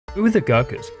Who are the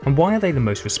Gurkhas and why are they the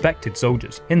most respected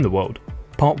soldiers in the world?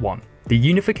 Part 1. The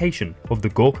Unification of the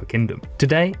Gorkha Kingdom.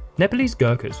 Today, Nepalese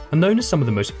Gurkhas are known as some of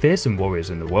the most fearsome warriors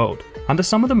in the world and are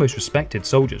some of the most respected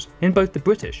soldiers in both the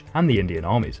British and the Indian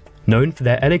armies. Known for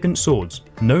their elegant swords,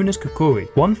 known as Kukuri,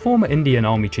 one former Indian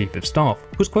Army Chief of Staff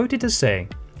was quoted as saying,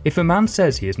 "If a man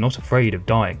says he is not afraid of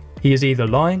dying, he is either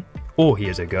lying or he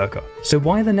is a Gurkha." So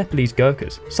why are the Nepalese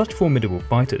Gurkhas such formidable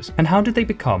fighters, and how did they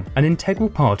become an integral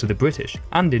part of the British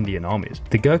and Indian armies?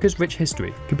 The Gurkhas' rich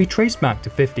history could be traced back to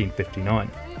 1559,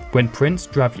 when Prince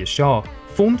Dravya Shah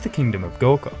formed the Kingdom of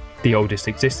Gorkha. The oldest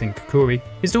existing Kukuri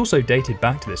is also dated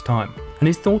back to this time, and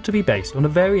is thought to be based on a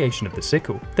variation of the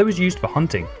sickle that was used for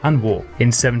hunting and war.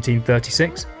 In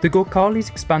 1736, the Gorkhas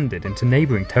expanded into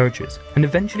neighbouring territories and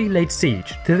eventually laid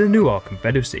siege to the Nuar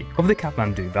Confederacy of the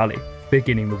Kathmandu Valley,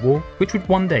 beginning the war which would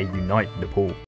one day unite Nepal.